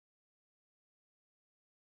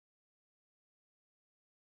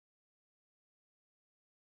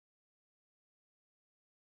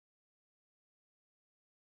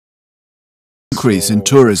increase in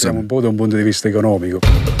tourism.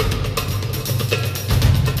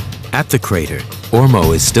 At the crater,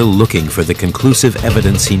 Ormo is still looking for the conclusive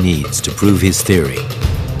evidence he needs to prove his theory.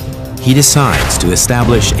 He decides to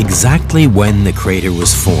establish exactly when the crater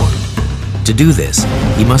was formed. To do this,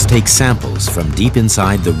 he must take samples from deep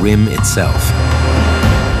inside the rim itself.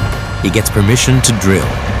 He gets permission to drill.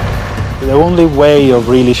 The only way of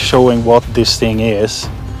really showing what this thing is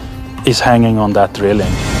hanging on that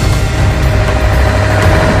drilling.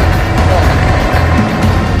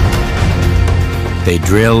 They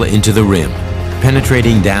drill into the rim,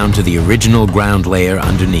 penetrating down to the original ground layer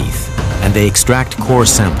underneath, and they extract core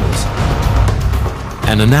samples.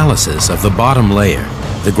 An analysis of the bottom layer,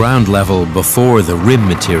 the ground level before the rim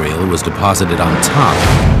material was deposited on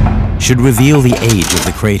top, should reveal the age of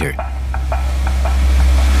the crater.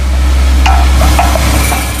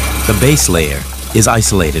 The base layer is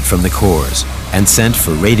isolated from the cores and sent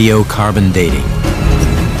for radiocarbon dating.